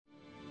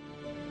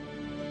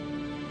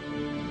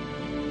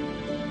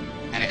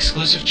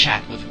exclusive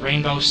chat with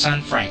Rainbow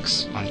Sun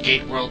Franks on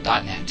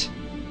GateWorld.net.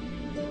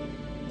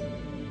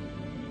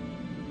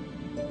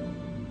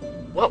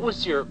 What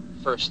was your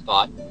first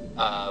thought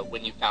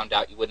when you found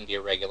out you wouldn't be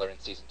a regular in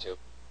Season 2?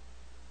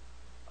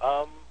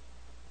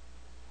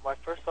 My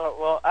first thought,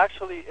 well,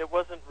 actually, it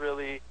wasn't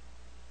really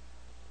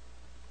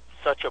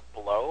such a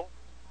blow.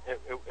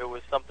 It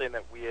was something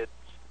that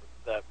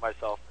that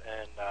myself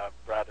and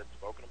Brad had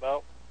spoken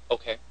about.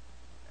 Okay.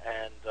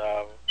 And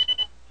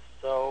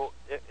so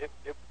it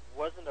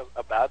wasn't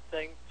a bad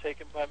thing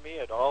taken by me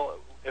at all.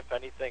 If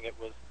anything, it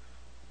was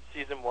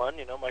Season 1.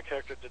 My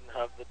character didn't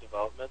have the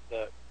development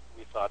that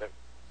we thought it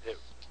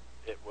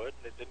would,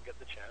 and it didn't get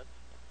the chance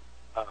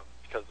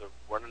because there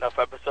weren't enough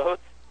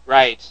episodes.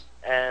 Right.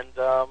 And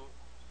so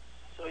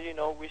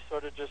we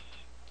sort of just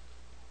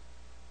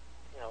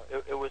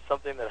it was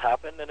something that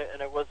happened, and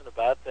it wasn't a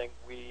bad thing.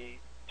 We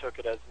took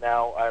it as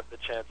now I have the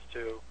chance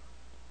to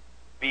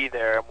be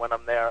there, and when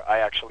I'm there, I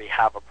actually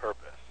have a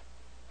purpose.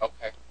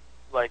 Okay.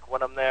 Like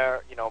when I'm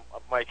there,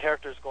 my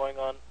character's going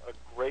on a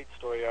great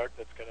story arc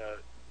that's gonna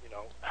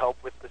help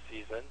with the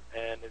season,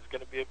 and is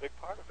gonna be a big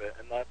part of it,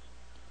 and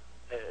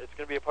it's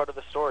going to be a part of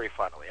the story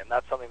finally, and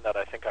that's something that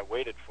I think I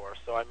waited for.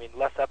 So, I mean,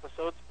 less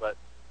episodes, but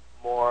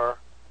more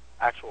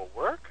actual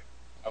work.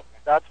 Okay.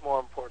 That's more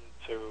important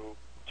to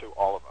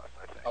all of us,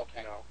 I think.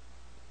 Okay.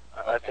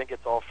 I think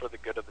it's all for the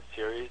good of the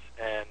series,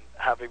 and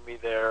having me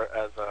there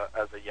as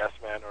a yes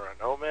man or a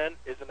no man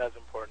isn't as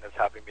important as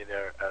having me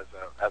there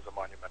as a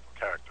monumental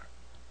character.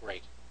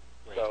 Right.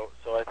 So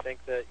I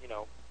think that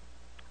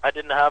I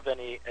didn't have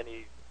any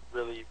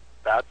really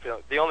bad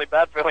feeling. The only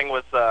bad feeling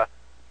was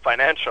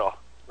financial.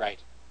 Right.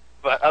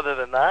 But other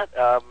than that,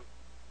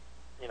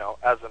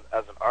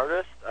 as an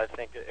artist, I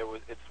think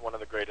it's one of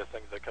the greatest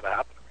things that could have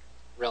happened to me.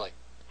 Really.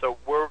 So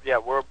we're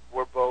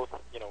both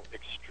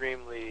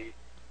extremely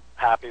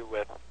happy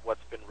with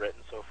what's been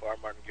written so far.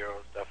 Martin Gero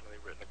has definitely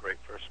written a great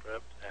first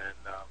script,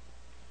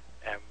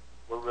 and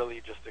we're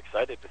really just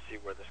excited to see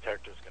where this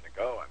character is going to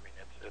go. I mean,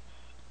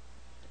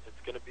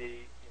 it's going to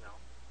be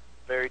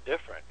very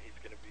different. He's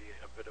going to be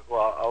a bit of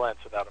I'll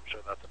answer that. I'm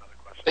sure that's another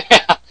question.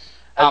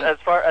 As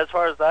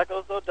far as that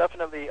goes, though,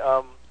 definitely,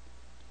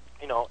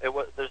 there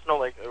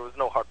was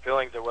no hard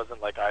feelings. There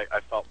wasn't like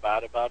I felt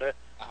bad about it.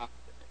 Uh-huh.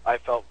 I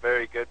felt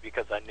very good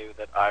because I knew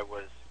that I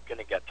was going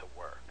to get to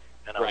work,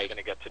 and I was going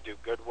to get to do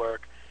good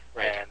work,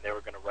 and they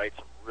were going to write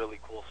some really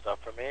cool stuff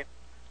for me.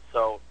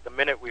 So the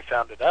minute we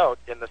found it out,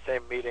 in the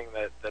same meeting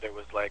that it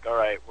was like, all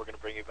right, we're going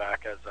to bring you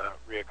back as a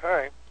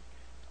reoccurring,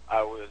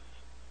 I was,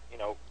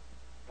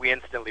 we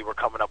instantly were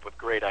coming up with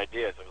great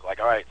ideas. It was like,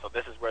 all right, so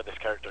this is where this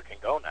character can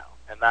go now,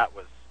 and that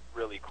was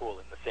really cool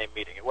in the same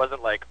meeting. It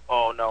wasn't like,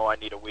 oh no, I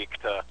need a week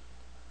to,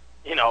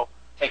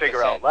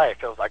 figure out life.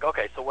 It was like,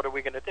 okay, so what are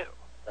we going to do?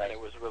 Right. And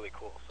it was really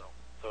cool.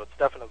 So it's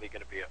definitely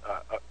going to be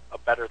a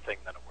better thing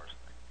than a worse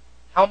thing.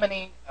 How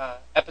many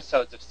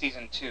episodes of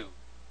Season 2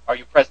 are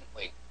you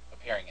presently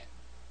appearing in?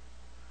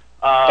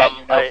 That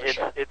you know for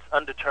sure. It's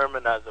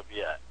undetermined as of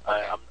yet.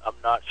 Okay. I'm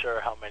not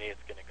sure how many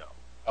it's going to go.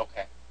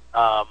 Okay.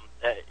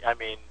 I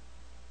mean,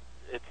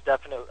 it's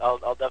definitely.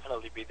 I'll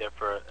definitely be there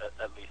for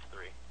at least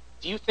 3.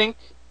 Do you think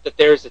that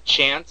there's a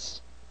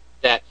chance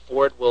that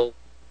Ford will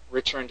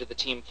return to the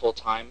team full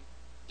time,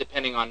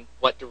 depending on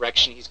what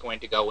direction he's going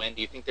to go in?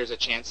 Do you think there's a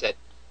chance that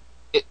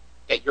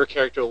your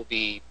character it'll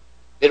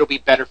be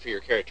better for your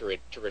character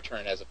to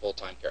return as a full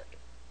time character?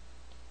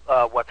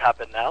 What's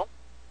happened now?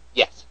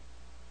 Yes.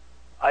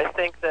 I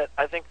think that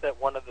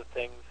one of the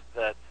things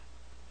that's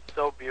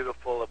so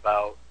beautiful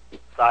about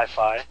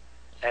sci-fi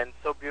and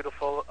so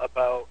beautiful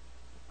about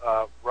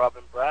Rob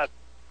and Brad,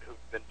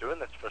 who've been doing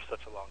this for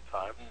such a long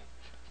time,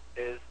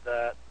 is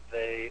that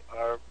they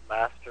are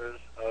masters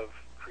of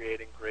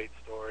creating great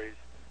stories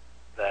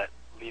that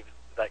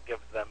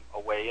gives them a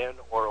way in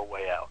or a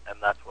way out, and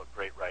that's what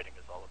great writing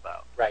is all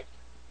about. Right.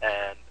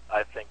 And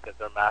I think that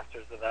they're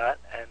masters of that,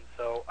 and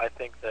so I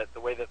think that the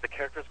way that the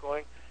character's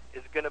going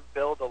is going to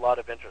build a lot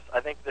of interest. I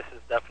think this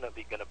is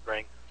definitely going to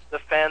bring the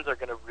fans are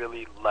going to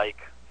really like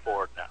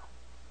Ford now.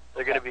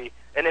 They're going to be,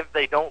 and if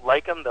they don't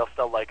like him, they'll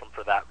still like him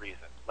for that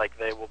reason. Like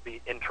they will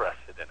be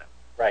interested in him.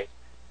 Right.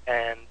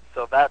 And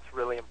so that's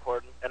really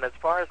important. And as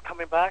far as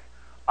coming back,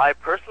 I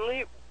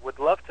personally would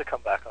love to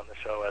come back on the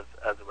show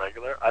as a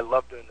regular. I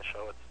love doing the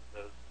show. It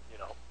was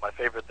my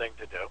favorite thing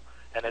to do,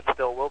 and it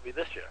still will be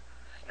this year.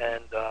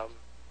 And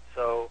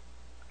so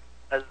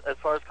as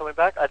far as coming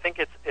back, I think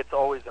it's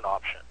always an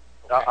option.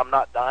 Okay. I'm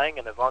not dying,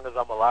 and as long as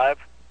I'm alive,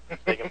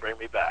 they can bring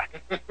me back.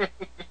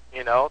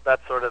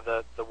 That's sort of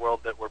the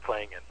world that we're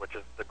playing in, which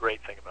is the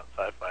great thing about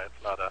sci-fi.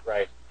 It's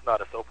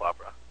not a soap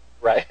opera.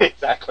 Right,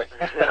 exactly.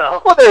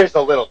 Well, there's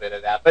a little bit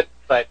of that, but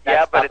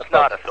that's but it's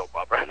not a soap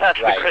opera. That's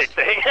the great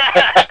thing.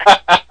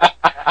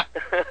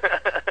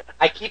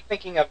 I keep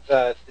thinking of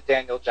the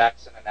Daniel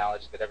Jackson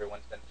analogy that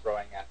everyone's been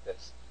throwing at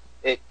this.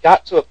 It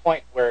got to a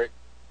point where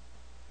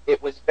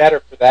it was better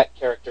for that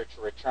character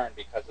to return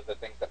because of the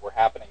things that were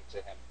happening to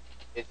him.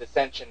 His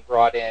ascension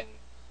brought in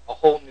a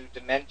whole new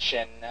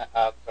dimension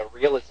of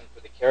realism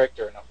for the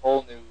character and a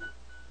whole new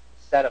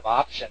set of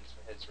options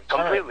for his his return.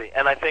 Completely,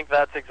 and I think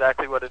that's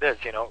exactly what it is.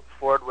 You know,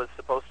 Ford was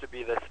supposed to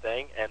be this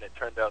thing, and it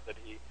turned out that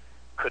he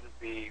couldn't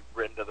be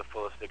written to the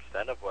fullest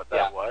extent of what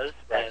that was,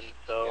 right. and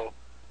so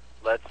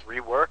let's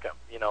rework him.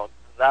 You know,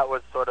 that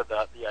was sort of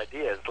the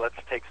idea, is let's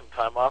take some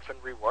time off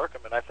and rework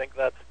him, and I think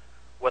that's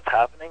what's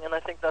happening, and I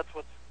think that's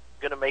what's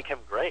going to make him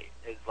great,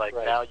 is like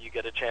now you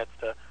get a chance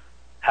to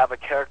have a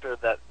character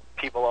that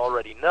people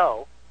already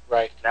know.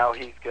 Right. Now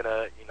he's going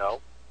to, you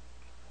know,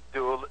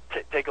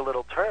 take a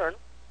little turn,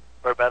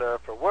 for better or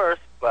for worse,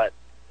 but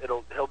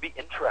he'll be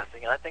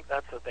interesting, and I think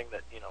that's the thing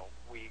that, you know,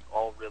 we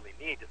all really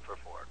need for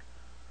Ford.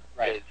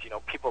 Right. Is, you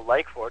know, people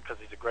like Ford because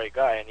he's a great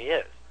guy, and he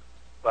is,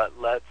 but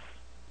let's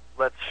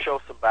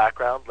show some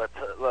background. Let's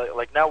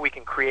like now we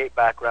can create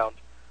background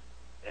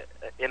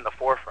in the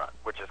forefront,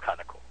 which is kind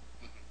of cool.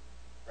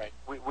 Mm-hmm. Right.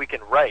 We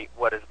can write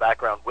what his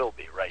background will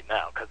be right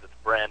now because it's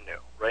brand new.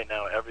 Right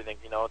now, everything,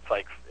 you know, it's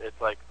like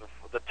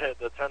the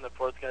turn that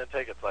Ford's going to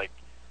take. It's like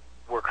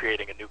we're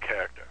creating a new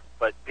character,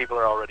 but people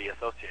are already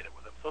associated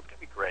with him, so it's going to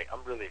be great.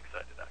 I'm really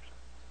excited,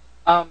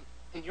 actually.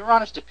 In your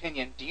honest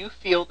opinion, do you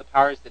feel the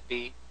powers that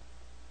be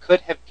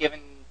could have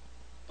given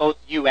both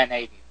you and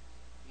Aiden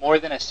more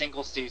than a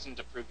single season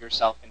to prove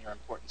yourself and your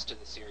importance to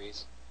the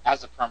series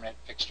as a permanent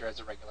fixture, as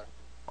a regular?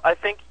 I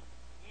think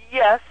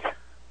yes.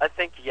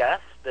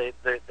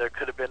 There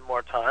could have been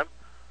more time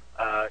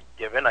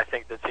given. I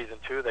think that season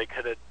 2 they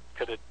could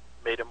have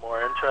made it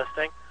more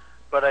interesting,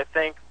 but I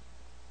think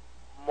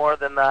more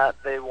than that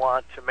they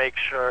want to make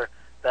sure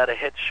that a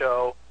hit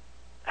show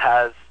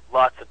has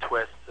lots of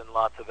twists and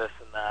lots of this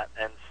and that,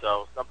 and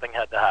so something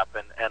had to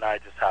happen, and I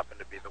just happened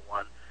to be the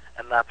one,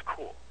 and that's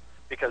cool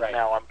because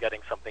now I'm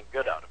getting something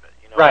good out of it.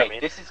 You know what I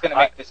mean? This is going to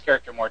make this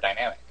character more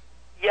dynamic.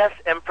 Yes,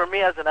 and for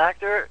me as an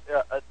actor,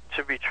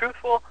 to be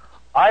truthful,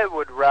 I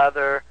would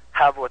rather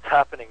have what's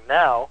happening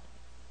now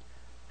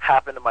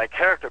happen to my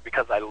character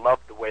because I love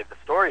the way the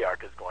story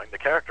arc is going. The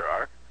character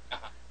arc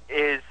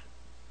is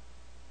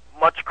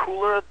much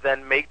cooler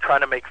than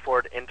trying to make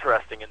Ford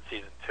interesting in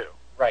season 2.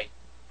 Right.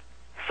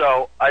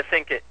 So I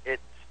think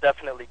it's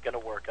definitely going to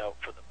work out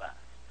for the best.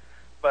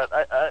 But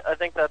I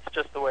think that's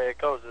just the way it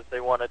goes. Is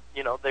they wanted,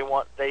 you know, they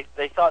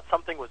thought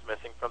something was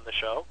missing from the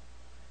show,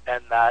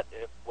 and that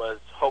it was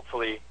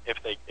hopefully if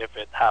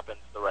it happens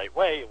the right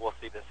way, we'll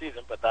see this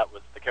season. But that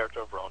was the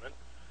character of Ronan,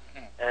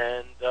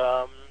 and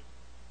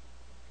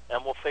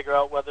we'll figure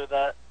out whether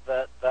that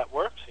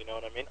works. You know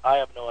what I mean? I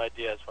have no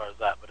idea as far as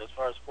that. But as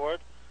far as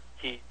Ford,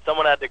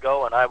 someone had to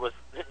go, and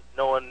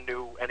no one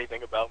knew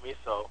anything about me,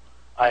 so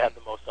I had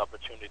the most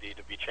opportunity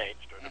to be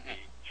changed or to be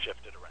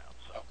shifted around.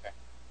 So. Okay.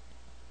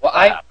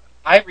 Well,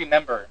 I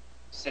remember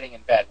sitting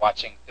in bed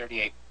watching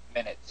 38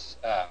 Minutes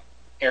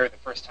air the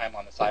first time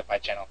on the Sci-Fi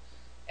Channel,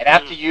 and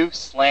after you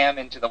slam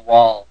into the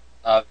wall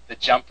of the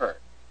jumper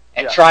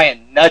and try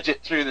and nudge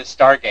it through the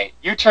Stargate,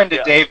 you turn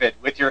to David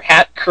with your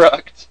hat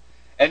crooked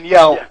and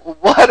yell,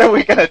 "What are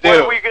we going to do? What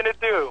are we going to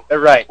do?"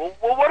 Right. Well,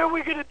 what are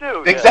we going to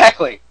do?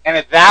 Exactly. Yeah. And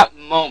at that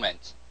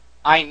moment,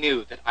 I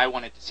knew that I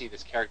wanted to see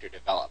this character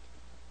develop.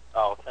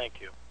 Oh, thank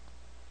you.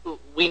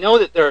 We know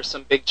that there are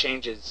some big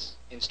changes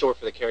in store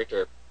for the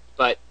character,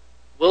 but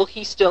will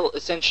he still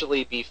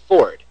essentially be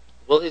Ford?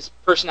 Will his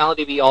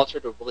personality be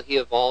altered, or will he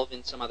evolve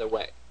in some other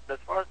way? As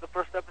far as the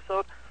first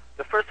episode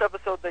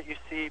that you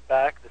see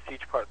back, the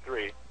Siege Part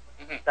 3,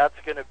 that's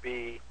going to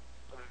be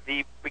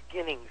the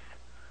beginnings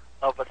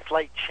of a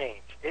slight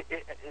change.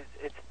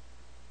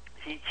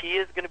 He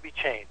is going to be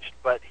changed,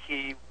 but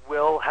he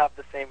will have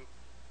the same...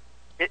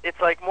 It's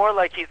like more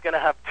like he's going to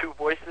have two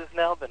voices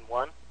now than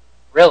one.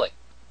 Really?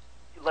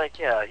 Like,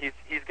 yeah,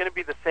 he's going to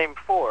be the same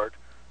Ford,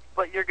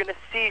 but you're going to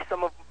see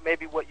some of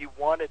maybe what you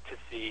wanted to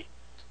see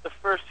the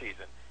first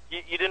season.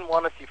 You didn't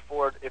want to see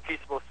Ford if he's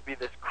supposed to be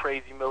this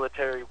crazy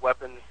military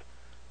weapons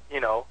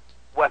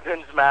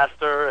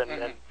master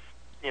and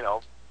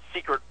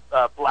secret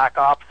black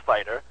ops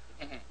fighter.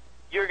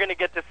 You're going to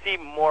get to see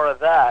more of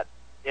that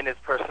in his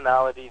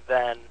personality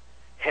than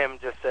him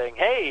just saying,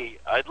 "Hey,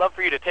 I'd love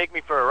for you to take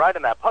me for a ride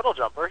in that puddle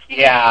jumper."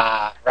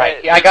 Yeah,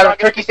 right. I got a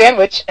turkey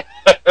sandwich.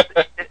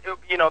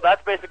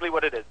 That's basically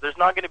what it is. There's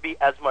not going to be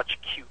as much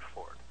cute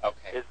Ford,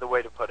 is the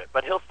way to put it.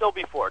 But he'll still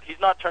be Ford. He's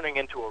not turning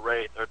into a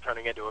Wraith or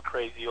turning into a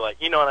crazy,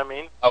 you know what I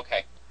mean?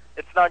 Okay.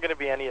 It's not going to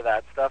be any of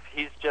that stuff.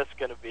 He's just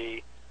going to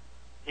be,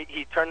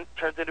 he turns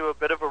into a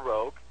bit of a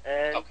rogue,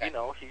 and,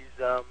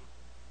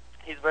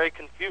 he's very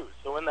confused.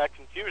 So in that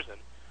confusion,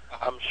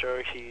 I'm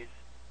sure he's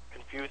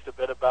confused a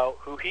bit about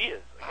who he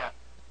is again.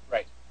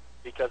 Right.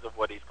 Because of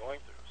what he's going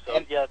through.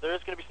 So, there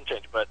is going to be some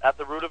change. But at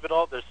the root of it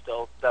all, there's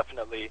still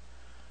definitely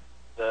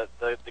the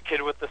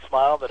kid with the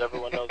smile that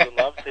everyone knows and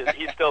loves.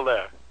 He's still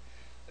there.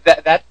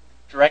 That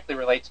directly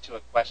relates to a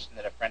question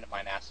that a friend of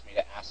mine asked me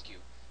to ask you.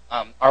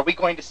 Are we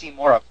going to see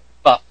more of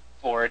Buff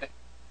Ford?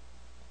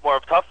 More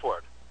of Tough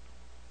Ford?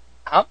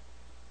 Huh?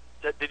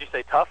 Did you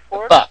say Tough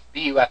Ford? Buff,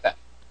 B-U-F-F.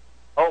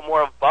 Oh,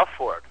 more of Buff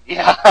Ford.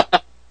 Yeah.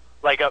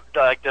 Like,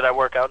 did I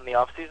work out in the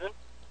off season?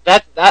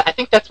 I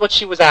think that's what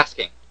she was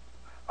asking.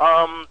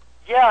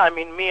 Yeah. I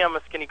mean, I'm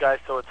a skinny guy,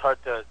 so it's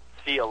hard to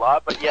see a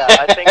lot. But yeah,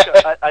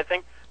 I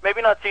think maybe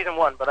maybe not season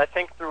 1, but I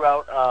think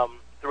throughout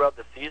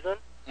the season,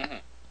 Mm-hmm.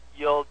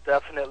 you'll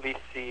definitely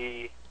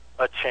see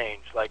a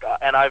change. Like,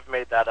 and I've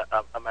made that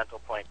a mental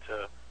point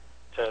to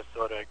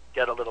sort of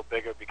get a little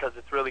bigger because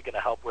it's really going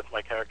to help with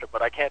my character.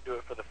 But I can't do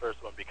it for the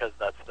first one because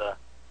that's the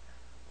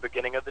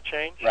beginning of the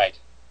change. Right.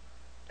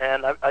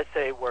 And I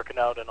say working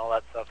out and all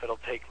that stuff, it'll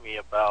take me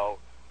about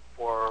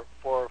 4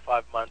 or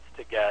 5 months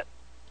to get,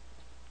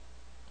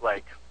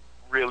 like,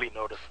 really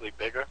noticeably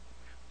bigger.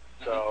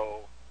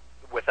 So,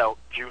 without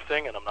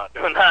juicing, and I'm not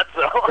doing that,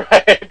 so.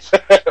 Right.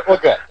 Well,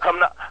 good.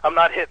 I'm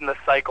not hitting the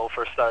cycle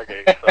for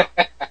Stargate, so.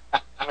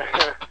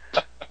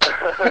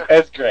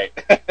 That's great.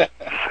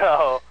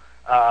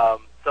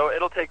 So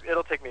it'll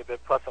take me a bit.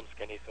 Plus, I'm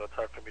skinny, so it's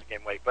hard for me to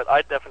gain weight. But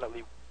I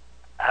definitely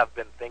have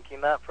been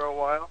thinking that for a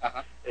while.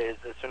 Uh-huh. Is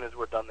as soon as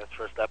we're done this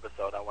first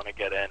episode, I want to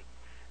get in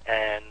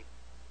and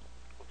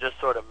just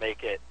sort of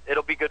make it.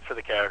 It'll be good for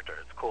the character.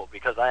 It's cool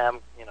because I am,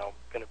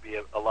 going to be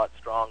a lot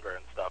stronger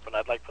and stuff, and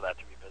I'd like for that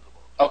to be visible.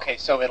 Okay,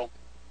 so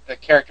the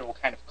character will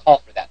kind of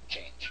call for that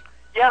change.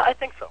 Yeah, I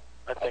think so.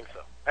 I think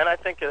so. And I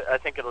think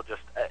it'll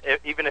just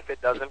even if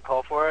it doesn't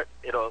call for it,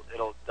 it'll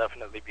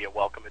definitely be a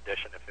welcome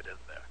addition if it is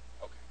there.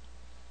 Okay.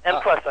 And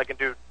plus, I can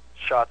do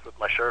shots with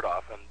my shirt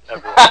off, and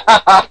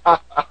everyone.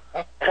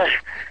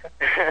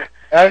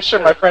 I'm sure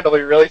my friend will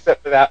be really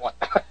set for that one.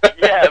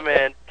 Yeah,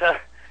 man.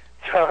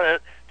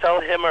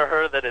 Tell him or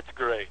her that it's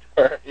great.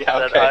 Yeah,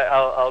 okay. That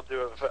I'll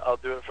do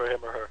it for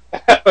him or her.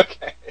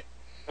 Okay.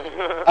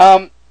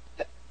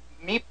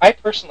 I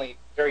personally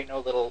know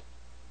little.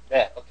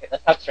 Okay,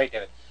 let's have it straight,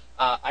 David.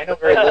 I know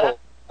very little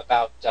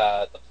about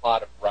the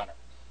plot of Runner,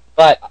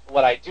 but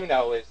what I do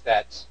know is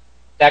that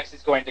Dex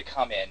is going to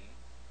come in,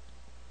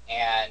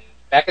 and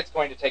Beckett's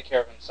going to take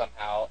care of him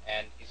somehow,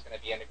 and he's going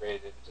to be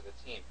integrated into the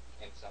team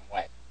in some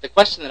way. The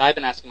question that I've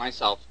been asking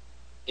myself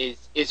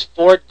is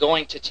Ford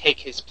going to take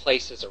his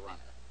place as a runner?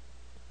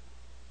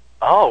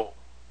 Oh,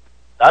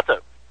 that's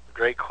a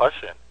great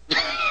question.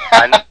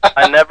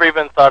 I never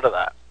even thought of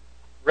that.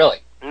 Really?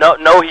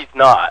 No, he's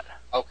not.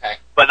 Okay.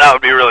 But that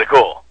would be really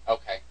cool.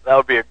 Okay. That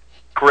would be a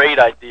great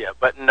idea.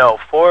 But no,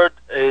 Ford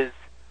is...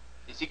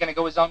 Is he going to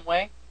go his own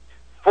way?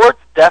 Ford's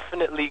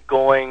definitely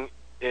going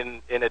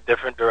in a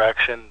different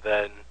direction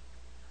than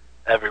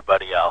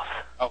everybody else.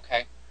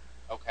 Okay.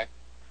 Okay.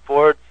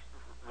 Ford's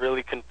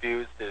really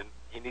confused, and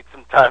he needs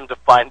some time to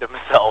find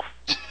himself.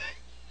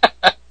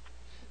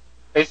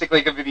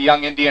 Basically, could be the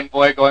young Indian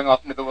boy going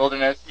off into the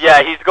wilderness.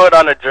 Yeah, he's going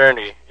on a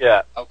journey.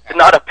 Yeah. Okay.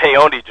 Not a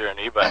peyote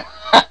journey, but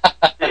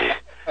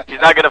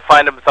he's not going to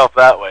find himself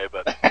that way.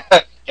 But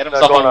get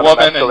himself a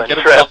woman and get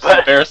himself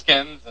some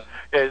bearskins.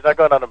 Yeah, he's not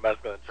going on a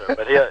masculine trip,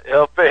 but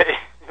he'll be.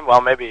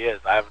 Well, maybe he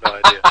is. I have no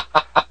idea.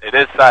 It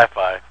is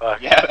sci-fi.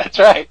 Fuck. Yeah, that's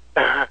right.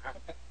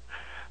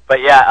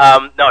 But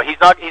yeah, no, he's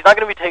not going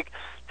to be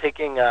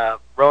taking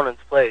Ronan's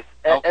place.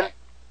 Okay.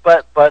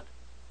 But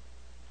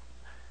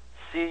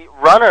see,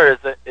 Runner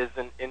is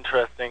an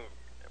interesting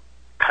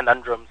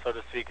conundrum, so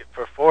to speak,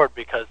 for Ford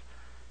because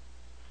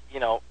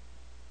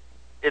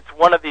it's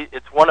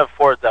one of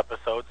Ford's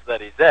episodes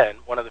that he's in,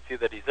 one of the few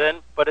that he's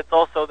in, but it's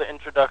also the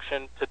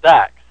introduction to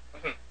Dax.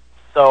 Mm-hmm.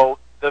 So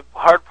the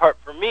hard part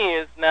for me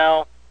is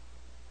now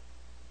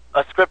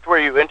a script where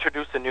you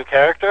introduce a new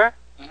character.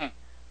 Mm-hmm.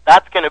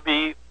 That's going to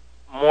be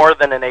more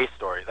than an A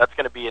story. That's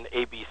going to be an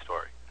AB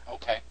story.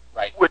 Okay,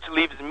 right. Which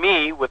leaves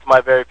me, with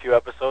my very few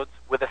episodes,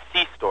 with a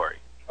C story.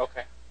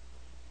 Okay.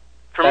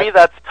 For me,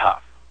 that's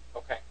tough.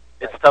 Okay.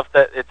 It's tough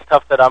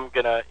that I'm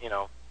gonna,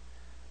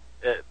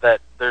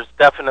 that there's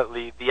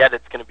definitely the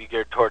edit's gonna be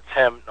geared towards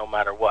him no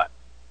matter what.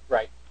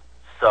 Right.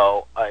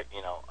 So I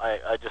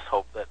just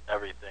hope that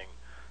everything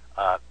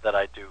that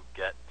I do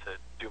get to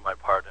do my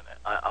part in it.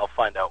 I'll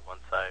find out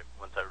once I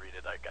read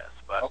it, I guess.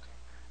 But okay.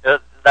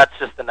 That's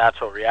just the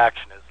natural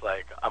reaction. Is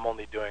like I'm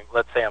only doing.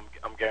 Let's say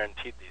I'm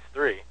guaranteed these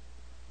 3.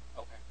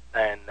 Okay.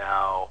 And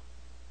now,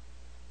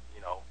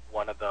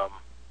 one of them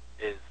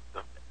is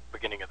the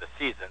beginning of the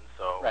season,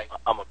 so right.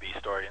 I'm a B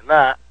story in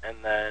that,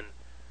 and then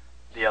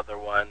the other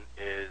one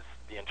is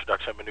the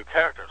introduction of a new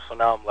character. So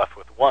now I'm left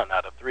with 1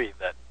 out of 3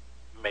 that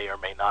may or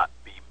may not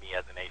be me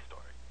as an A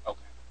story. Okay.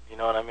 You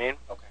know what I mean?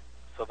 Okay.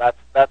 So that's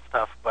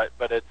tough, but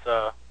it's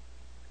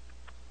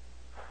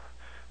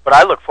but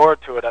I look forward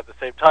to it at the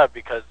same time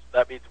because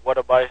that means one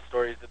of my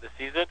stories of the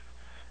season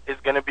is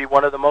going to be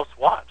one of the most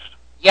watched.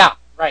 Yeah,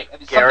 right. I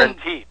mean,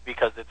 guaranteed,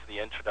 because it's the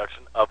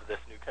introduction of this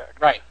new character.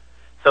 Right.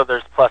 So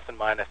there's plus and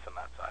minus on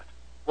that side.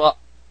 Well,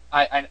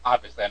 I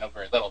obviously I know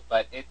very little,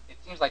 but it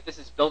seems like this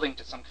is building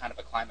to some kind of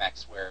a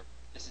climax where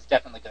this is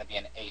definitely going to be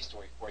an A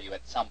story for you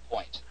at some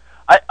point.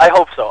 I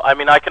hope so. I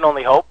mean, I can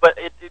only hope, but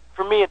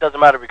for me it doesn't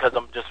matter because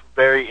I'm just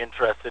very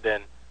interested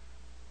in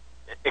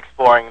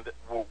exploring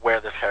where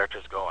this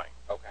character's going.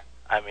 Okay.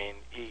 I mean,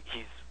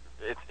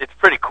 it's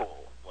pretty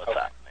cool what's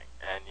happening,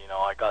 and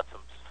I got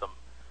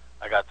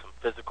some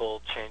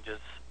physical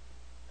changes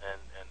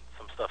and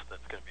some stuff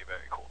that's going to be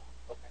very cool.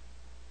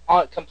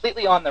 Okay.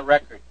 Completely on the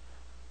record.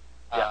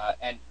 Yeah.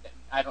 And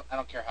I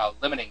don't care how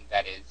limiting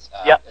that is.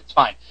 Yeah. It's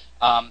fine.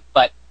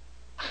 But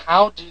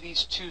how do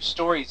these 2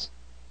 stories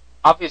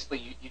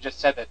obviously you just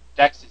said that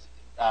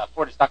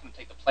Ford is not going to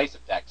take the place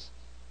of Dex.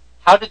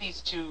 How do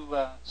these two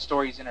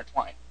stories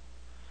intertwine?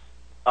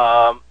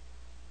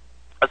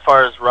 As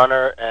far as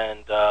Runner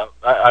and as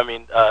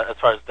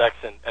far as Dex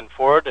and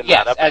Ford in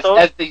that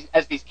episode,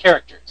 as these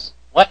characters,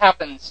 what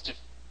happens to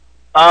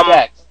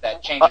Dex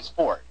that changes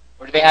Ford,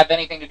 or do they have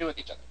anything to do with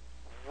each other?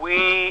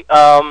 We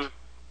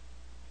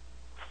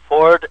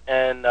Ford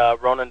and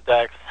Ronan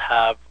Dex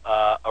have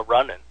a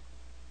run-in.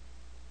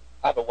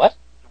 Have a what?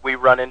 We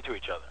run into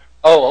each other.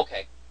 Oh,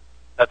 okay.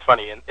 That's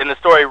funny. In the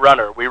story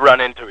Runner, we run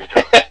into each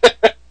other.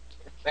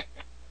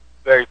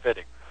 Very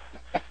fitting.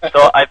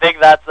 So I think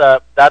that's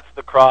the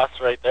cross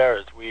right there.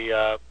 Is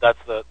that's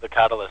the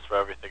catalyst for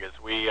everything. Is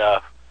we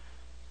have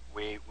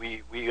a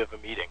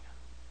meeting.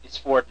 Is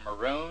Ford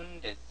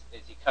marooned? Is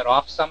he cut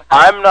off somehow?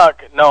 I'm not.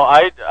 No,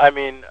 I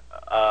mean.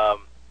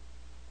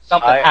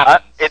 Something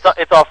happens.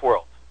 It's off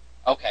world.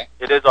 Okay.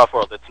 It is off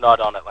world. It's not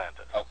on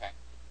Atlantis. Okay.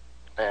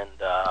 And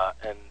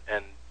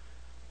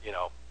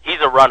he's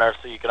a runner,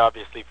 so you can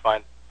obviously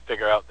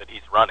figure out that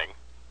he's running.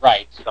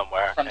 Right.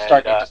 Somewhere. From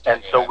Stargate to Stargate.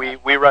 And so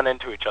we run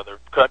into each other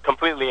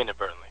completely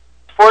inadvertently.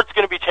 Ford's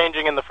going to be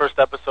changing in the first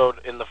episode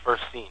in the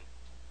first scene.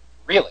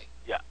 Really?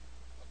 Yeah.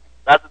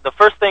 That's the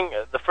first thing.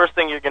 The first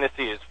thing you're going to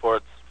see is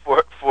Ford.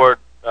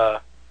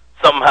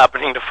 Something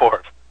happening to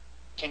Ford.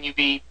 Can you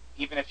be,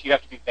 even if you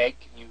have to be vague,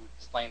 can you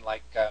explain,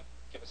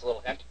 give us a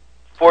little hint?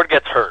 Ford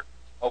gets hurt.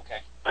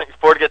 Okay.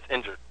 Ford gets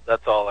injured.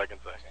 That's all I can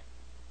say. Okay.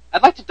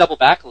 I'd like to double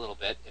back a little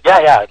bit.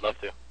 Yeah, I'd love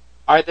to.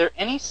 Are there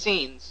any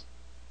scenes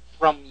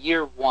from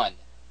year one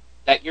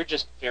that you're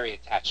just very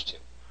attached to?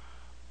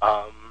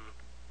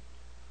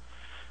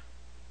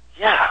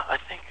 Yeah, I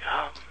think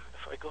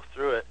if I go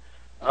through it,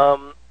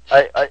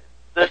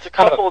 there's a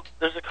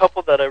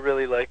couple that I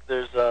really like.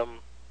 There's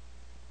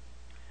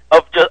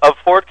of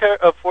Ford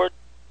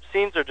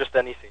scenes or just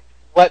any scenes.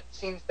 What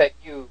scenes that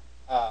you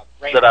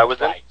that I was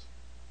liked, in?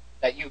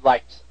 That you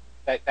liked,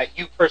 that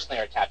you personally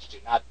are attached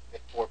to, not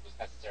that Ford was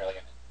necessarily in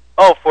it.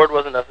 Oh, Ford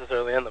wasn't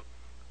necessarily in them.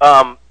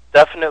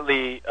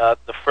 Definitely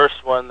the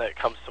first one that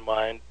comes to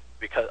mind,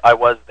 because I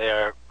was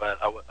there, but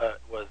I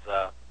was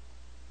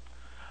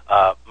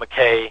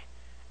McKay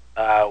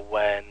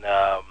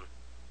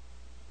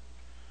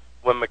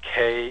when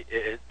McKay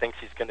thinks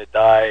he's going to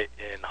die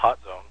in Hot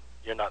Zone.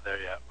 You're not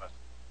there yet, but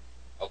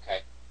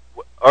okay.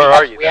 Or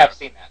are you? We have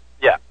seen that.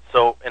 Yeah.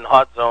 So in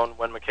Hot Zone,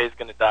 when McKay's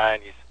going to die,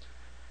 and he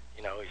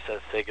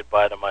says say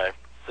goodbye to my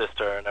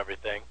sister and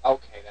everything.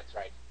 Okay, that's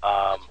right.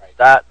 That's right.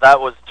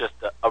 That was just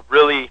a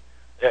really.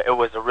 It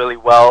was a really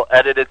well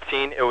edited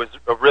scene. It was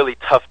a really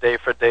tough day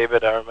for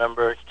David. I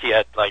remember he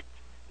had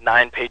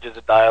 9 pages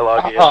of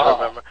dialogue. I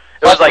remember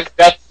it was like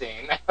that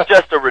scene.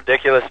 Just a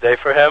ridiculous day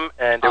for him,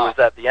 and it was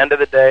at the end of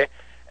the day,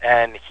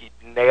 and he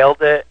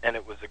nailed it, and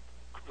it was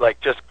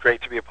just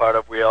great to be a part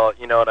of. We all,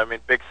 you know what I mean,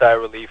 big sigh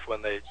of relief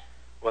when they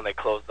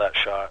closed that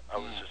shot. I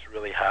was just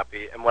really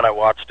happy, and when I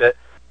watched it,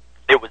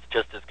 it was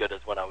just as good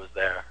as when I was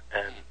there,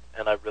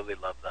 and I really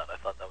loved that. I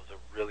thought that was a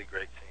really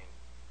great scene.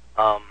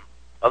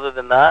 Other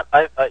than that,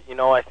 I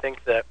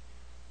think that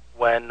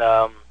when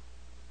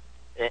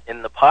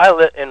in the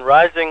pilot in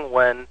Rising,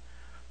 when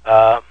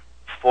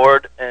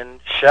Ford and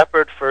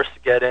Shepard first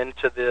get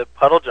into the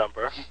puddle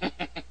jumper,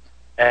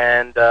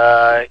 and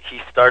he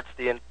starts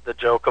the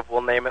joke of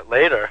 "we'll name it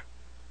later."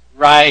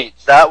 Right.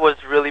 That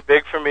was really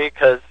big for me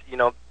because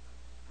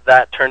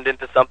that turned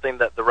into something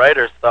that the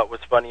writers thought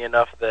was funny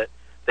enough that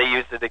they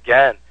used it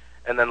again.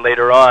 And then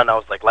later on, I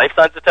was like, life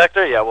signs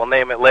detector? Yeah, we'll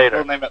name it later.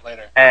 We'll name it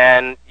later.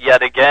 And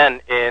yet again,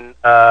 in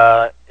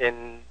another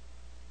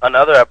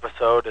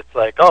episode, it's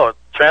like, oh,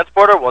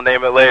 transporter? We'll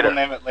name it later. We'll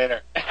name it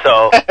later.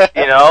 So,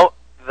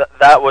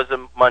 that was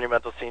a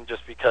monumental scene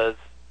just because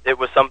it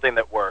was something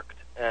that worked,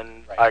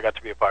 and I got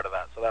to be a part of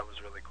that. So that was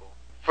really cool.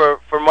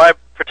 For my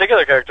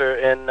particular character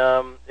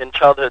in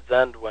Childhood's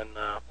End, when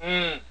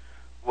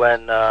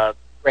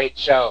great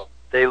show,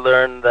 they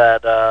learn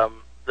that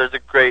there's a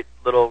great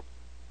little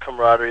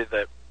camaraderie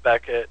that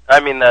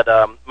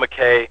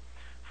McKay,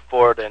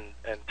 Ford, and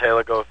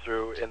Taylor go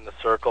through in the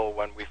circle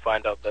when we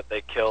find out that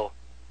they kill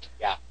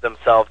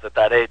themselves at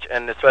that age,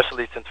 and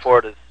especially since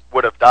Ford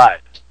would have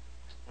died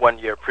 1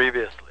 year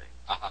previously.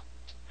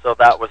 So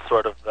that was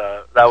sort of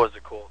that was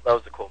a cool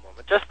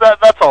moment. Just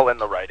that's all in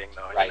the writing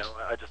though. Right.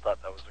 I just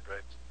thought that was a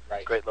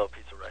great little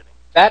piece of writing.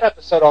 That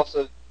episode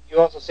you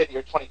also said that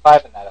you're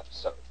 25 in that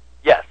episode.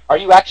 Yes. Are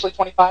you actually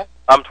 25?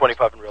 I'm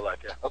 25 in real life.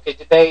 Yeah. Okay.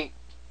 Did they?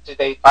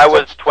 I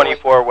was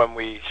 24 when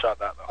we shot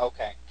that, though.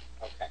 Okay.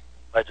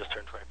 I just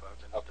turned 25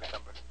 in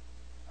December.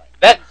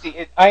 Right.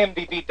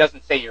 IMDb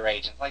doesn't say your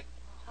age. It's like,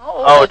 how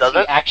old is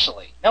he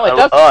actually? No, it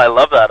doesn't. Oh, I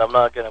love that. I'm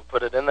not going to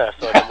put it in there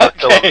so I can work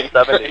till I'm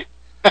 70.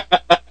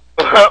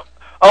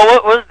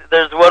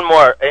 There's one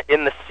more.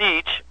 In The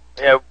Siege,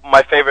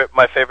 my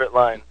favorite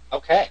line.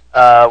 Okay.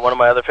 One of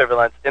my other favorite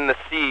lines. In The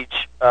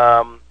Siege,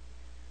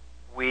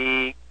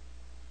 we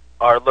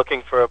are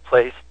looking for a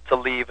place to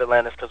leave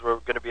Atlantis because we're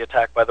going to be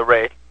attacked by the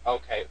Raid.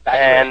 Okay.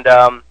 And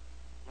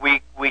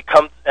we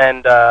come,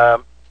 and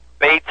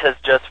Bates has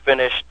just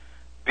finished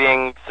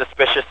being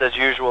suspicious as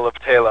usual of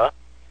Taylor.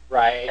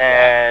 Right.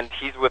 And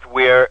he's with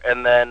Weir,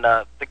 and then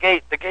the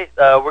gate,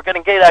 we're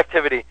getting gate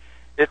activity.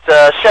 It's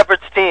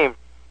Shepard's team.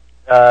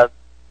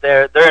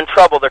 They're in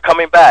trouble. They're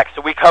coming back.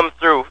 So we come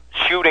through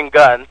shooting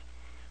guns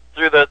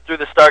through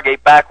the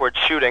Stargate backwards,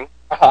 shooting.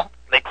 Uh-huh.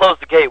 They close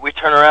the gate. We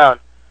turn around,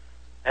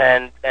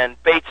 and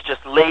Bates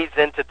just lays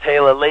into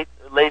Taylor.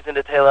 Lays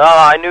into Taylor.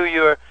 Oh, I knew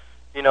you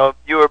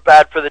were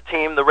bad for the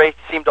team. The wraiths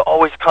seem to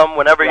always come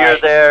whenever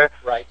you're there.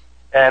 Right.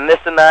 And this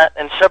and that.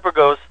 And Shepard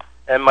goes,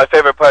 and my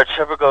favorite part,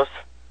 Shepard goes,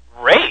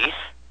 Wraith?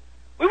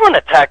 We weren't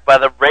attacked by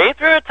the Wraith.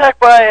 We were attacked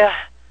by,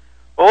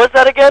 what was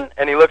that again?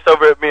 And he looks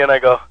over at me and I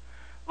go,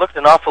 looked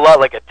an awful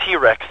lot like a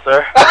T-Rex,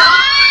 sir.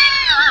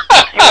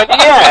 He went,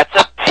 yeah, it's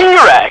a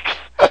T-Rex.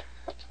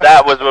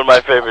 That was one of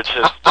my favorite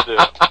shits to do.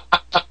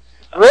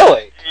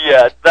 Really?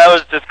 Yeah, that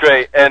was just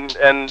great. And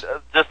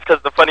just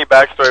because the funny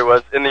backstory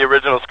was, in the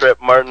original script,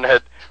 Martin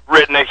had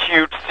written a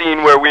huge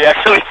scene where we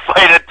actually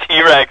fight a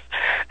T-Rex,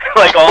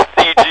 like all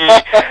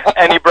CG,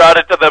 and he brought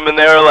it to them, and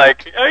they were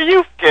like, are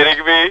you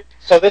kidding me?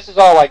 So this is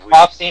all like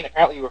off scene.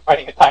 Apparently, you were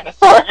fighting a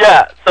dinosaur.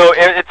 Yeah, so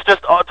it's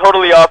just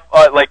totally off.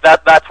 Like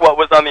that's what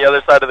was on the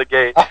other side of the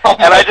gate,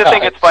 and I just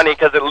think it's funny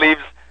because it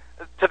leaves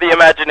to the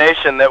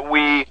imagination that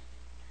we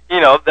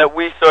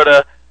sort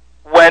of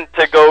went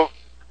to go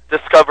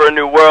discover a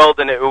new world,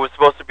 and it was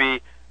supposed to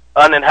be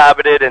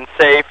uninhabited and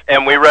safe,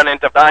 and we run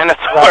into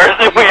dinosaurs,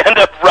 and we end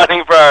up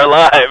running for our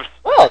lives.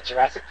 Well,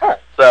 Jurassic Park.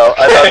 So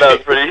I thought that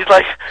was pretty. He's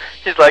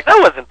like,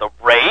 that wasn't the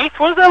Wraith.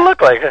 What does that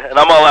look like? And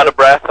I'm all out of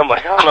breath. I'm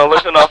like, I don't know,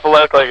 looks an awful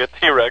lot like a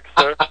T-Rex,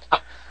 sir.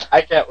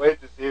 I can't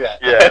wait to see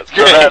that. Yeah, that's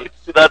great.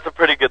 That's a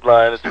pretty good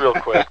line. It's real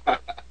quick.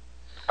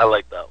 I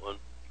like that one.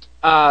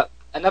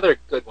 Another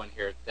good one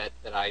here that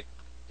I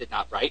did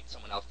not write.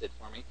 Someone else did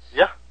for me.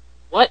 Yeah.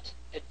 What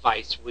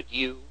advice would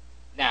you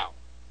now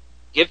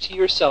give to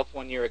yourself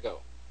 1 year ago?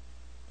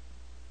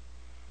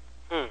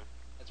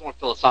 It's more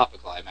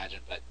philosophical, I imagine,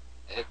 but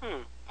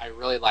I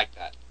really like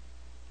that.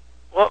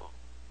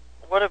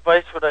 What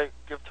advice would I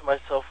give to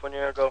myself 1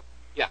 year ago?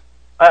 Yeah.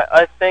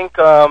 I think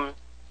I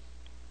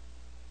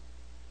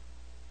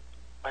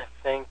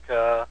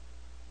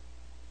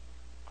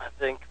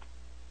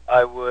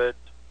would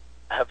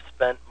have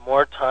spent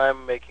more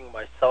time making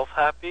myself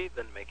happy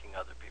than making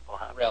other people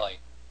happy. Really?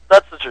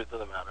 That's the truth of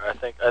the matter. I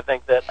think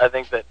that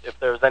if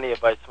there was any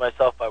advice to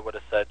myself, I would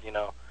have said,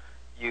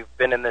 you've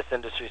been in this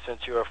industry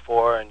since you were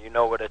 4, and you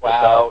know what it's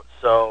about.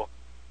 So,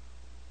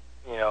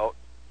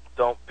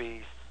 don't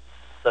be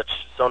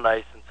so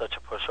nice and such a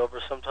pushover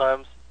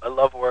sometimes. I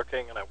love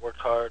working, and I worked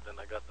hard, and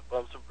I got the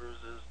bumps and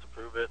bruises to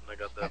prove it, and I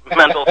got the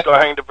mental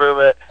scarring to prove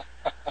it.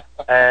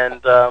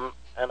 And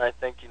I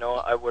think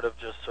I would have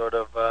just sort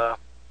of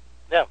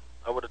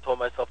I would have told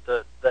myself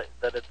that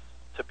it's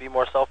to be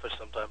more selfish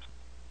sometimes.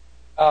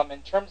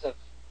 In terms of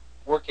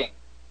working,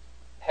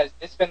 has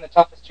this been the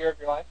toughest year of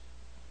your life?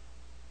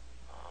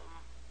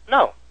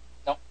 No.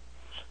 No?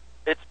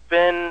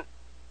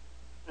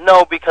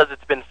 Because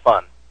it's been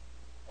fun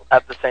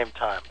at the same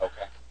time.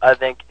 Okay. I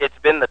think it's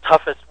been the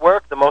toughest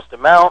work, the most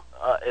amount.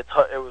 It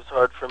was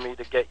hard for me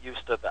to get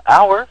used to the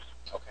hours.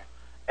 Okay.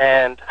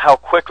 And how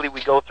quickly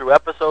we go through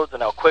episodes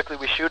and how quickly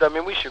we shoot. I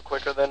mean, we shoot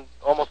quicker than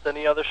almost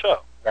any other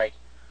show. Right.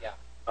 Yeah.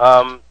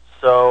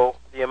 So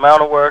the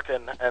amount of work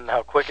and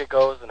how quick it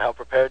goes and how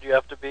prepared you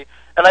have to be.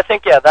 And I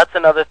think, that's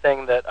another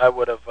thing that I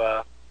would have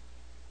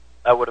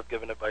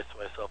given advice to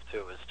myself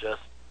too, is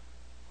just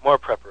more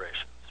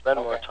preparation. Spend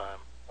more time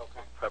with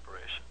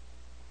preparation.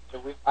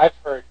 So I've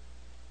heard,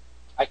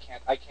 I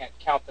can't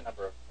count the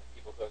number of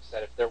people who have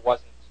said if there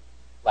wasn't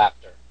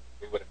laughter,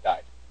 we would have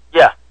died.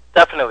 Yeah,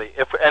 definitely.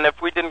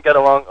 If we didn't get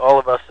along, all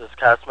of us as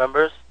cast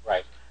members.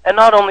 Right. And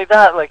not only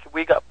that,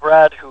 we got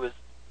Brad, who is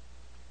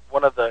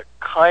one of the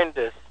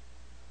kindest,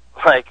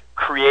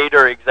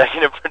 creator,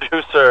 executive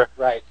producer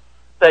right.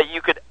 that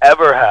you could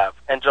ever have.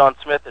 And John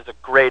Smith is a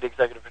great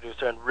executive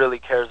producer and really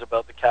cares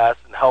about the cast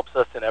and helps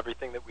us in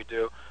everything that we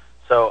do.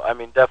 So, I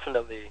mean,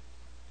 definitely,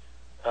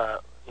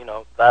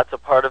 that's a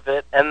part of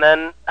it. And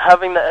then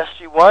having the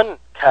SG-1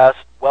 cast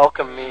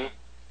welcome me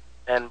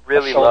and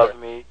really love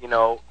me,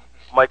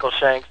 Michael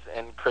Shanks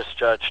and Chris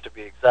Judge, to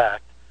be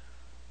exact,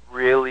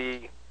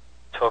 really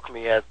took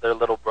me as their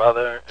little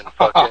brother and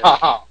fucking...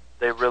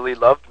 They really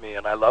loved me,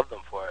 and I love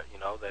them for it.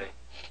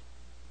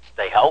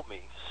 They helped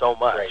me so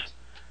much,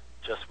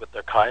 just with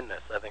their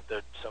kindness. I think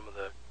they're some of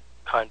the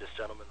kindest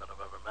gentlemen that I've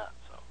ever met.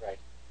 So. Right,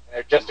 and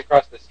they're just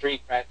across the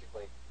street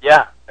practically.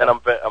 Yeah, and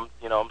I'm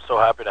so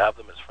happy to have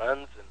them as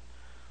friends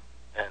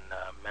and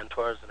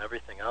mentors and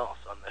everything else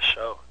on this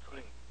show.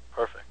 It's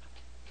perfect.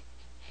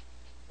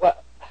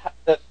 Well,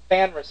 the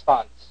fan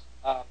response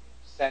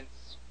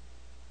since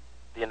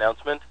the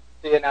announcement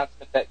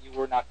that you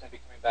were not going to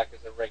be coming back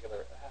as a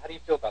regular. How do you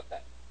feel about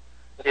that?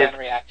 The fan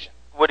reaction.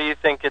 What do you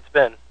think it's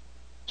been?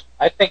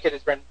 I think it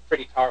has been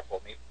pretty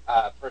powerful, me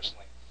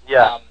personally.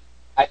 Yeah.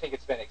 I think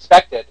it's been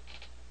expected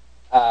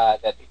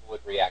that people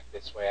would react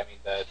this way. I mean,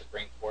 the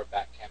Bring Ford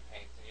Back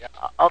campaigns.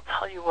 I'll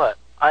tell you what,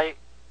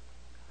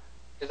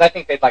 because I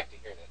think they'd like to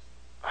hear this.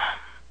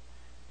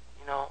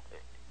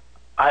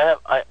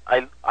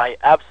 I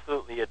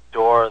absolutely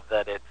adore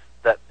that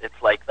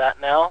it's like that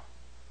now.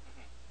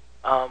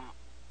 Mm-hmm.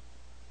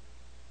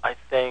 I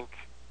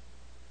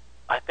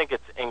think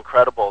it's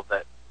incredible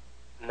that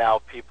now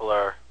people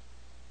are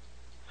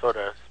sort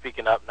of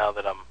speaking up now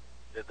that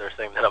they're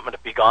saying that I'm going to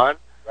be gone.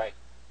 Right.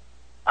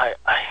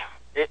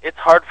 It's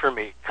hard for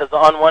me because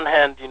on one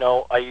hand,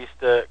 I used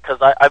to, because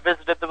I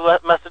visited the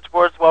message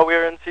boards while we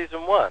were in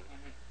season 1,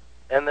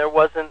 Mm-hmm. and there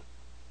wasn't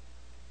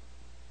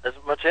as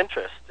much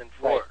interest in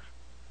Ford,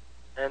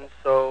 right. And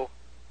so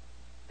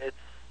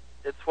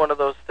it's one of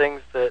those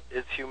things that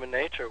is human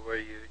nature where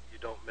you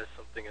don't miss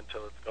something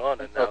until it's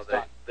gone, and now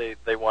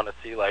they want to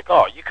see like,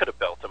 oh, you could have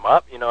built him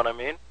up, you know what I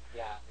mean?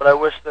 Yeah. But I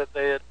wish that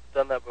they had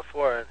done that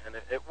before, and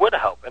it would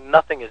help. And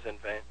nothing is in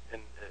vain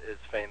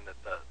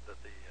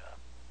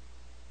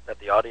that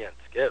the audience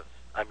gives.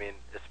 I mean,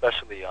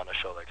 especially on a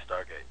show like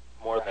Stargate,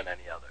 more right. than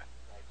any other.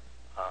 Right.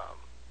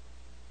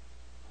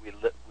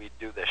 We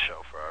do this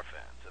show for our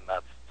fans, and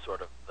that's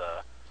sort of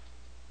the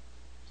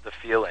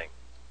feeling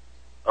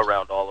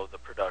around all of the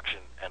production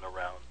and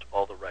around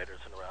all the writers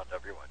and around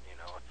everyone.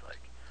 It's like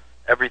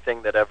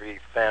everything that every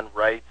fan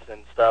writes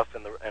and stuff,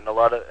 and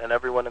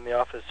everyone in the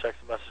office checks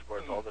the message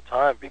boards all the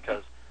time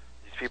because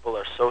these people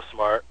are so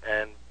smart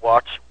and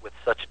watch with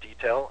such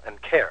detail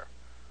and care.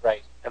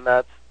 Right. And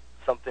that's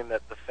something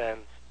that the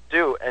fans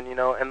do,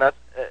 and that's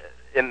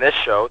in this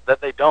show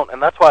that they don't,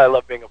 and that's why I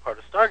love being a part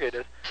of Stargate,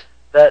 is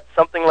that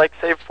something like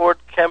Save Ford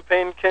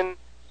campaign can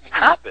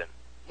happen.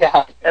 Yeah.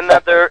 Exactly. And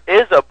that there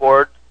is a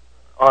board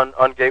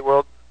on Gate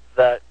World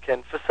that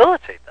can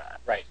facilitate that.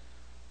 Right.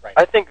 Right.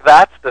 I think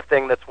that's the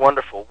thing that's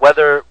wonderful,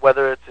 whether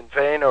it's in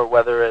vain or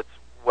whether it's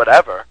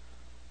whatever.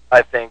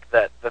 I think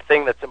that the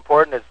thing that's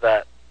important is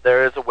that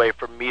there is a way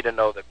for me to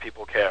know that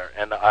people care,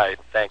 and I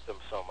thank them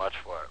so much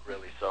for it,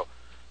 really. So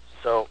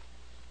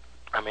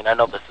I mean, I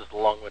know this is a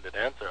long-winded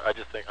answer. I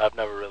just think I've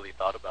never really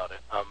thought about it.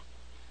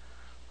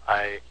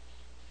 I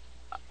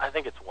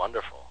think it's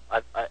wonderful.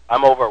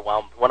 I'm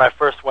overwhelmed. When I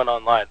first went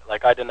online,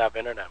 like I didn't have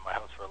internet in my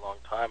house for a long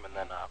time, and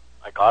then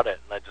I got it,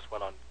 and I just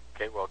went on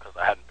Gate World because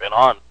I hadn't been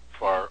on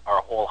for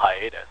our whole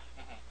hiatus.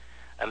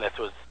 Mm-hmm. And this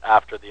was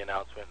after the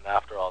announcement and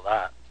after all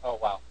that. Oh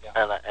wow! Yeah.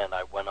 And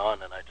I went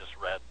on and I just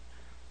read,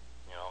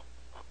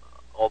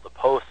 all the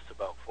posts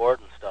about Ford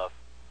and stuff,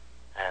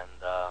 and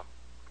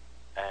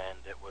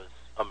it was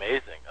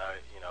amazing.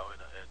 It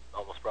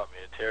almost brought me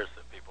to tears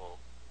that people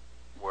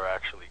were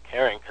actually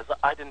caring, because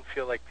I didn't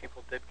feel like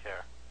people did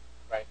care.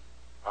 Right.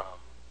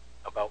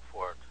 About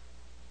Ford,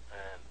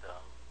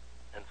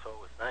 and so it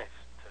was nice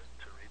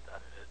to read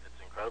that.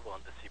 It's incredible,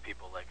 and to see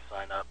people like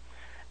sign up,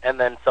 and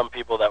then some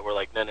people that were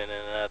like no,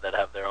 that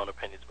have their own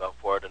opinions about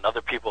Ford, and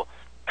other people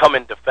come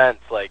in defense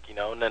like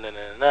no.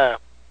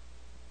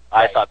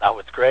 Right. I thought that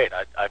was great.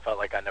 I felt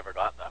like I never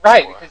got that.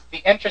 Right, before. because the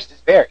interest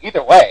is there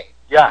either way.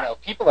 Yeah.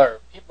 People are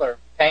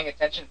paying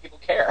attention. People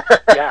care.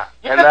 Yeah.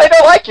 Even if they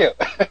don't like you.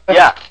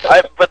 Yeah.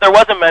 But there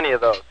wasn't many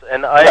of those,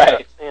 and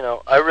Right.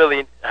 I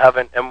really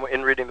haven't. And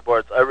in reading the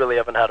boards, I really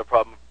haven't had a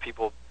problem with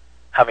people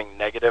having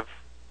negative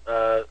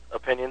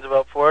opinions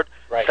about Ford,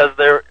 right? Because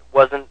there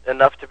wasn't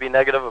enough to be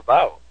negative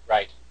about.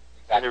 Right.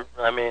 Exactly.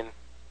 I mean,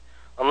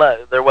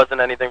 unless there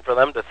wasn't anything for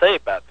them to say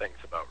bad things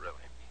about, really.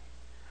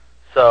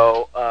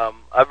 So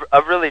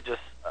I've really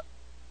just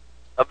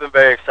I've been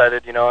very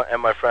excited,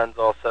 and my friends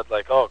all said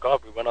like, oh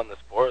God, we went on this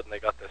board and they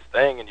got this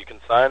thing and you can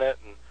sign it,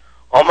 and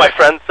all my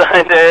friends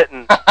signed it,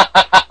 and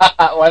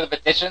one of the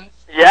petitions.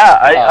 Yeah,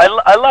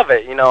 I love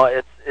it.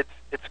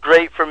 It's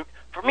great for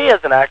me as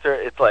an actor.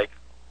 It's like,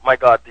 my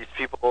God, these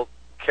people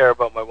care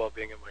about my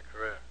well-being in my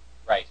career.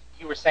 Right.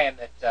 You were saying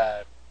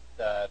that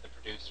the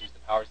producers, the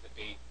powers that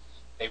be,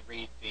 they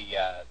read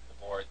the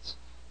boards,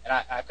 and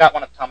I've got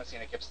one of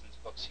Thomasina Gibson's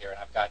books here, and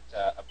I've got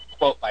a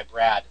quote by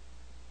Brad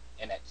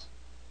in it.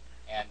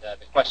 And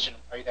the question,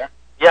 are you there?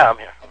 Yeah, I'm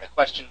here. And the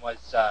question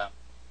was,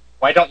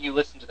 why don't you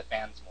listen to the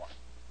fans more?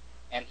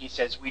 And he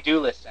says, we do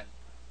listen,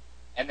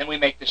 and then we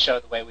make the show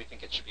the way we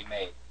think it should be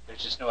made.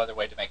 There's just no other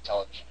way to make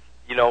television.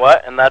 You know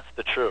what? And that's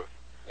the truth.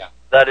 Yeah.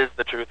 That is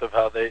the truth of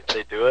how they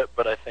do it,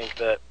 but I think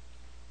that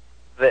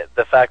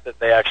the fact that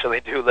they actually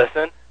do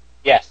listen.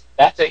 Yes,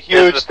 that's a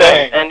huge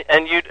thing.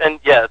 And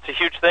yeah, it's a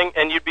huge thing,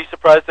 and you'd be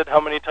surprised at how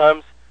many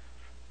times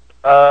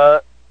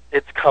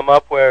it's come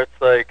up where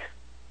it's like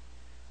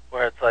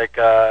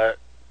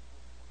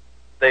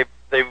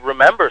they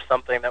remember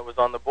something that was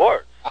on the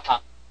boards. Uh-huh.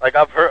 Like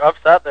I've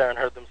sat there and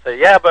heard them say,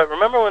 yeah, but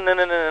remember when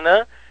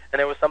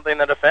and it was something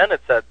that a fan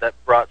had said that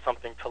brought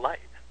something to light.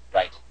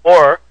 Right.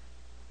 Or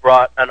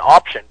brought an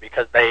option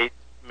because they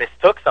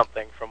mistook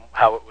something from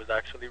how it was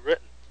actually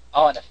written.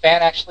 Oh, and a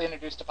fan actually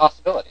introduced a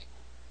possibility.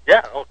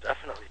 Yeah, oh,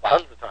 definitely. Wow.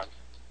 Tons of times.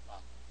 Wow.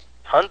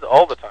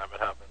 All the time it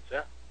happens,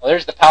 yeah. Well,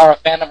 there's the power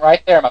of fandom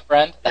right there, my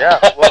friend. Yeah,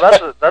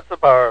 well, that's the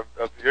power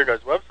of your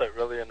guys' website,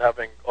 really, and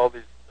having all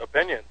these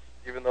opinions.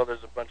 Even though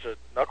there's a bunch of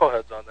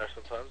knuckleheads on there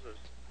sometimes, there's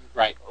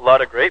right. a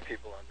lot of great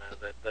people on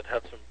there that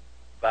have some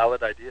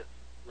valid ideas.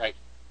 Right.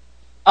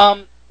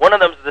 One of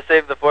them is the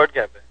Save the Ford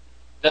campaign.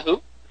 The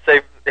who?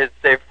 Save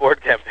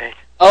Ford campaign.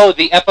 Oh,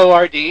 the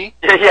FORD?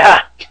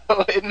 Yeah.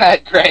 Isn't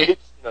that great?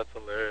 That's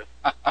hilarious.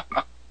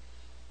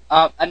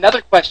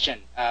 Another question.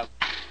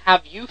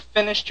 Have you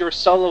finished your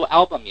solo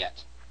album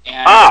yet?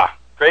 And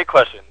great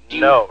question.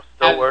 No,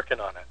 still working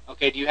on it.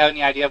 Okay, do you have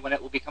any idea when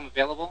it will become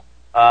available?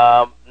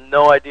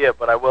 No idea,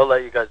 but I will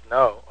let you guys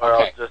know, or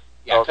Okay.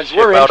 I'll ship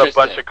out a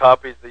bunch of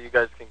copies that you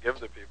guys can give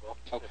to people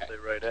if they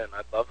write in.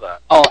 I'd love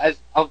that.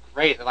 Oh,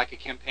 great! Like a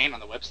campaign on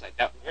the website.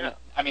 Yeah.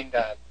 I mean,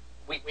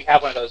 we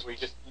have one of those where you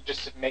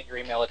just submit your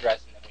email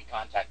address and then we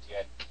contact you.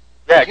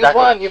 Yeah,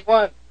 exactly. You've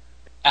won.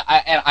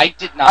 I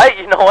did not.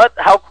 You know what?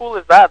 How cool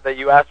is that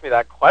you asked me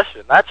that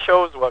question? That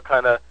shows what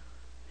kind of,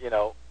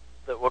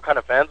 what kind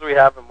of fans we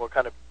have and what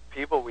kind of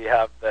people we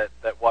have that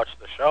watch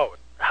the show.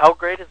 How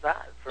great is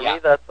that? For me,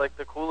 that's like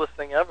the coolest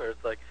thing ever.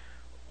 It's like,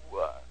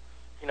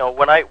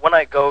 when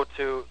I go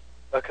to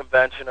a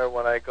convention or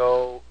when I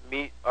go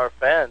meet our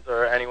fans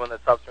or anyone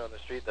that stops me on the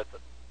street that's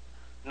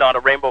not a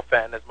Rainbow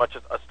fan as much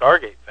as a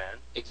Stargate fan.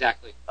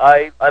 Exactly.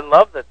 I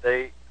love that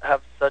they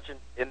have such an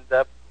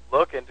in-depth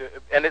look into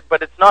it,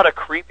 but it's not a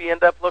creepy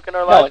in-depth look in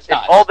our lives. No, it's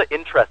not. All the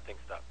interesting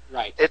stuff.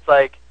 Right. It's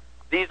like,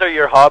 these are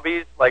your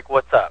hobbies, like,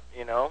 what's up,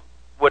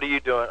 What are you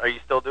doing? Are you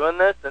still doing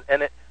this?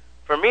 And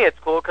for me, it's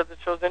cool because it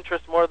shows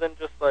interest more than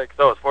just like,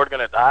 so is Ford going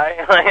to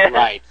die?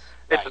 Right.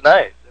 It's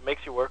nice. It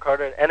makes you work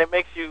harder, and it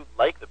makes you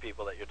like the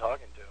people that you're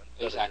talking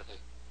to. Exactly.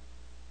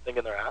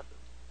 Thinking their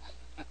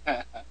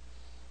asses.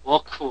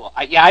 Well, cool.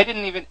 I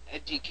didn't even.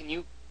 Can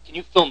you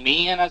fill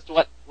me in as to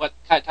what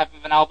type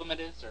of an album it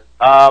is? Or?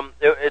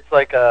 It's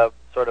like a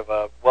sort of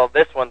a. Well,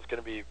 this one's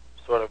going to be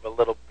sort of a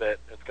little bit.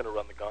 It's going to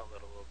run the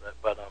gauntlet a little bit,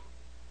 but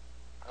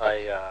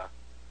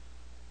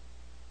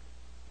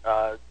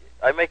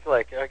I make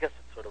I guess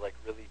it's sort of like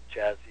really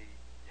jazzy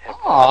hip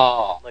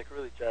hop, like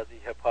really jazzy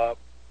hip hop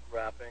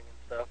rapping and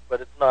stuff.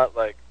 But it's not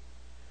like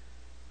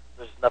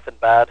there's nothing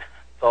bad.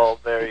 It's all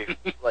very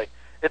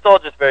it's all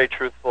just very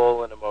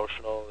truthful and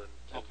emotional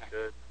and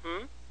good.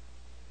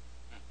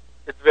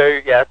 It's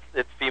very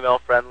it's female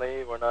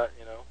friendly. We're not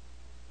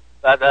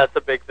that's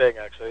a big thing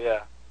actually.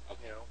 Yeah,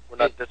 we're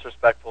not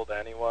disrespectful to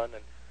anyone.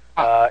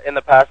 And in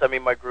the past, I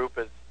mean, my group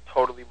is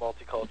totally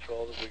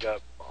multicultural. We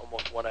got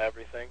almost one of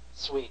everything.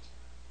 Sweet.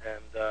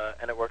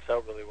 And it works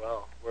out really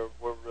well.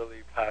 We're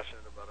really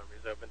passionate about our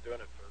music. I've been doing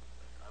it for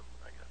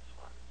I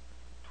guess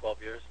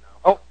 12 years now.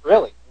 Oh,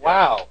 really? Yeah.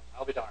 Wow.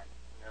 I'll be darned.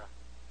 Yeah.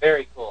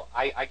 Very cool.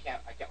 I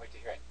can't wait to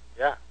hear it.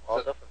 Yeah. Well,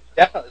 So definitely.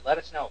 Definitely. Let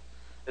us know.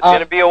 It's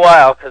gonna be a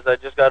while because I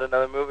just got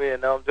another movie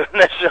and now I'm doing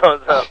this show.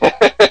 So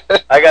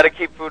I got to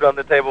keep food on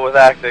the table with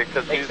acting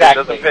because music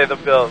doesn't pay the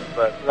bills.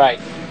 But right.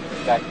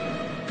 Exactly.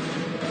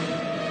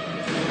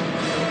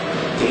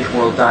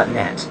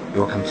 GateWorld.net,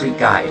 your complete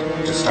guide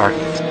to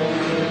Stargate.